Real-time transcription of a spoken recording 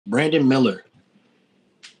Brandon Miller.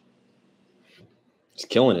 He's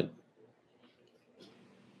killing it.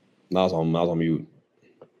 I was on mute.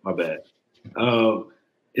 My bad.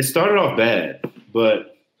 It started off bad,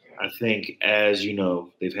 but I think as you know,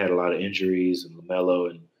 they've had a lot of injuries and Lamelo,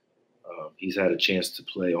 and he's had a chance to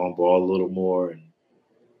play on ball a little more and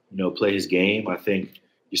play his game. I think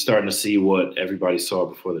you're starting to see what everybody saw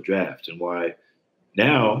before the draft and why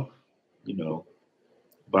now,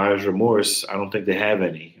 buyer's remorse. I don't think they have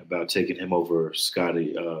any about taking him over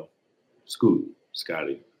Scotty.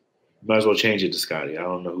 Scotty. Might as well change it to Scotty. I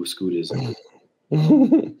don't know who Scoot is.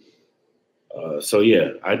 So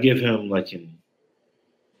yeah, I'd give him like an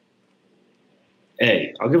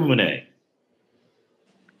A. I'll give him an A.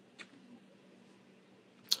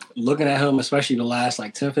 Looking at him, especially the last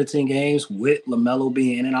 10, 15 games with LaMelo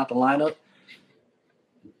being in and out the lineup,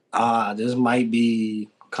 this might be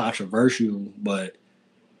controversial, but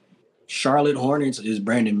Charlotte Hornets is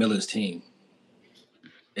Brandon Miller's team.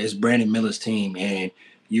 It's Brandon Miller's team, and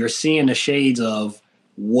you're seeing the shades of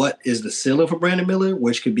what is the ceiling for Brandon Miller,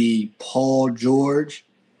 which could be Paul George.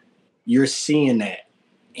 You're seeing that,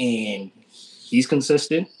 and he's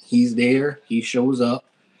consistent. He's there. He shows up.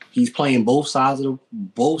 He's playing both sides of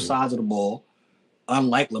the ball,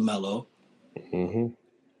 unlike LaMelo. Mm-hmm.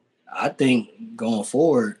 I think going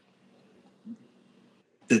forward,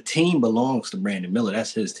 the team belongs to Brandon Miller.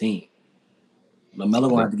 That's his team.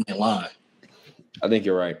 LaMelo will have to get in line. I think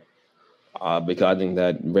you're right. Because I think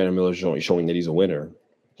that Brandon Miller is showing that he's a winner.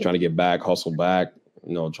 Trying to get back, hustle back,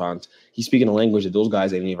 he's speaking a language that those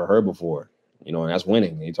guys ain't even heard before, and that's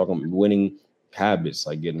winning. You're talking winning habits,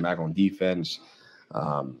 like getting back on defense,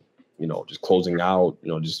 just closing out,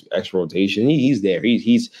 just extra rotation. He's there.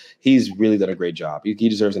 He's really done a great job. He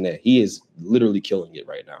deserves an A. He is literally killing it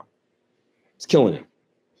right now. He's killing it.